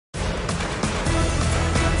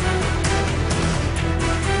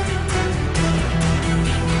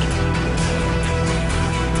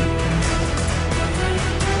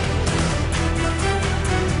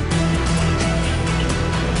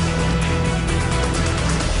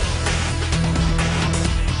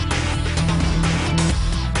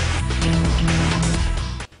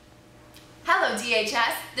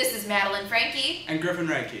Madeline Frankie and Griffin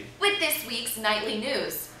Radke with this week's nightly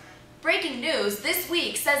news. Breaking news this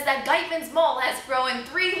week says that Geitman's mole has grown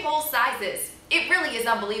 3 whole sizes. It really is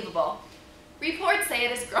unbelievable. Reports say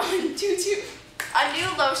it has grown due to a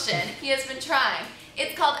new lotion he has been trying.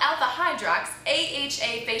 It's called Alpha Hydrox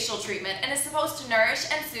AHA facial treatment and is supposed to nourish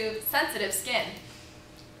and soothe sensitive skin.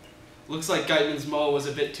 Looks like Geitman's mole was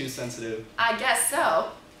a bit too sensitive. I guess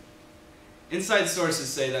so. Inside sources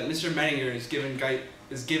say that Mr. Menninger is giving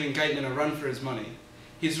Geitman a run for his money.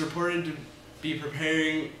 He's reported to be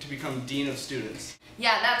preparing to become Dean of Students.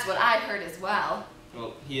 Yeah, that's what I heard as well.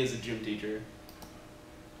 Well, he is a gym teacher.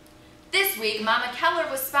 This week, Mama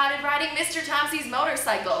Keller was spotted riding Mr. Tomsey's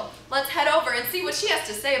motorcycle. Let's head over and see what she has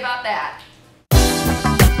to say about that.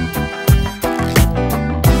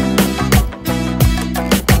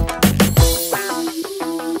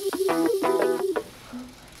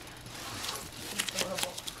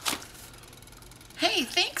 Hey,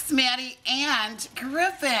 thanks, Maddie and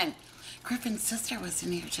Griffin. Griffin's sister was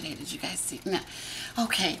in here today. Did you guys see? No.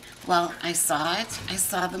 Okay, well, I saw it. I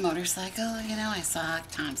saw the motorcycle, you know. I saw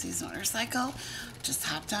Tomsey's motorcycle. Just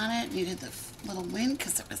hopped on it, needed the little wind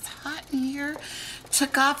because it was hot in here.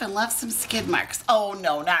 Took off and left some skid marks. Oh,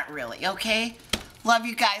 no, not really, okay? Love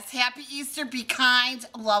you guys. Happy Easter. Be kind.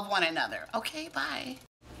 Love one another. Okay, bye.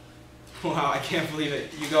 Wow, I can't believe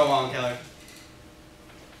it. You go on, Keller.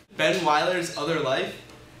 Ben Weiler's other life?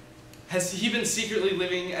 Has he been secretly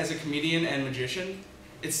living as a comedian and magician?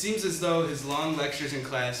 It seems as though his long lectures in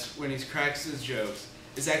class when he cracks his jokes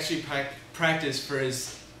is actually practice for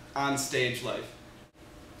his on-stage life.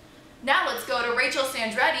 Now let's go to Rachel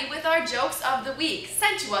Sandretti with our Jokes of the Week,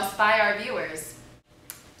 sent to us by our viewers.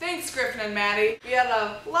 Thanks, Griffin and Maddie. We had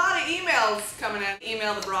a lot of emails coming in.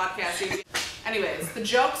 Email the broadcasting. Anyways, the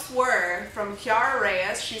jokes were from Kiara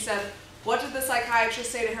Reyes. She said, "What did the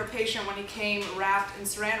psychiatrist say to her patient when he came wrapped in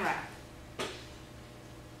saran wrap?"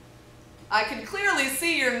 "I can clearly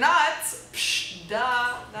see your nuts." Psh,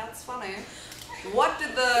 duh, that's funny. "What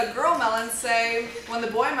did the girl melon say when the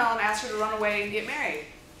boy melon asked her to run away and get married?"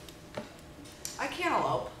 "I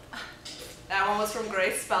cantaloupe." That one was from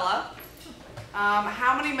Grace Spella.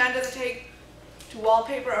 "How many men does it take to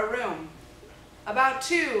wallpaper a room?" "About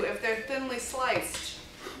 2 if they're thinly sliced."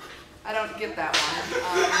 I don't get that one.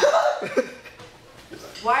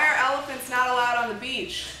 "Why are elephants not allowed on the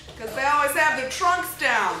beach?" "Because they always have their trunks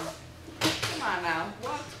down." Come on now,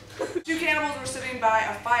 what? 2 cannibals were sitting by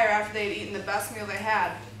a fire after they had eaten the best meal they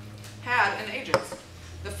had in ages.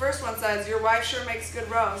 The first one says, "Your wife sure makes good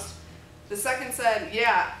roast." The second said,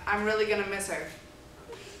 "Yeah, I'm really gonna miss her."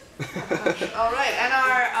 All right, and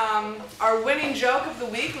our winning joke of the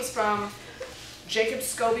week was from Jacob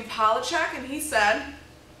Scobie Polachek, and he said,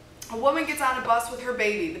 "A woman gets on a bus with her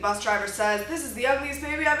baby. The bus driver says, 'This is the ugliest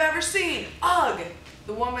baby I've ever seen. Ugh!'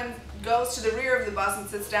 The woman goes to the rear of the bus and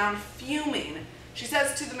sits down fuming. She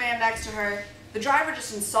says to the man next to her, 'The driver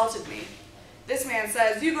just insulted me.' This man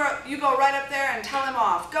says, 'You go right up there and tell him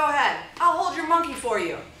off. Go ahead. I'll hold your monkey for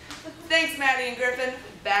you.'" Thanks, Maddie and Griffin.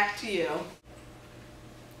 Back to you.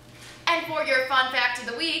 And for your fun fact of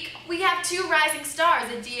the week, we have 2 rising stars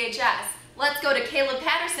at DHS. Let's go to Caleb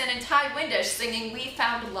Patterson and Ty Windish singing "We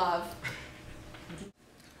Found Love."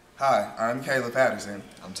 Hi, I'm Caleb Patterson.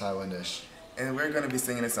 I'm Ty Windish. And we're going to be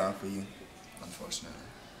singing a song for you. Unfortunately.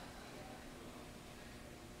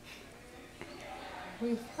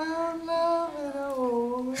 We found love in a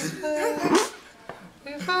hopeless place.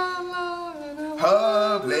 We found love in a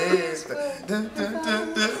hopeless place.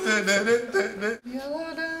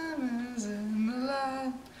 Yellow diamonds in the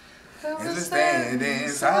light. And we're standing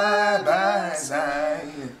side by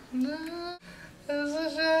side. As a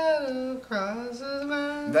shadow crosses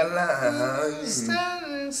mine. The line.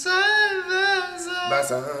 Standing side by side. By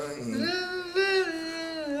side.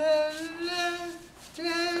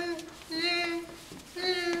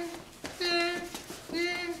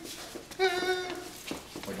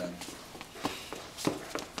 We're done.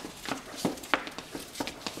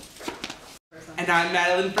 And I'm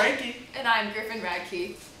Madeline Frankie And I'm Griffin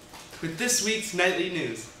Radke with this week's nightly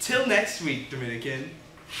news. Till next week, Dominican.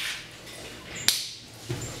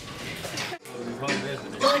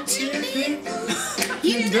 What you need,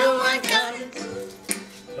 you know I got it.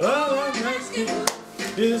 All I'm asking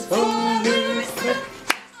is for a little respect.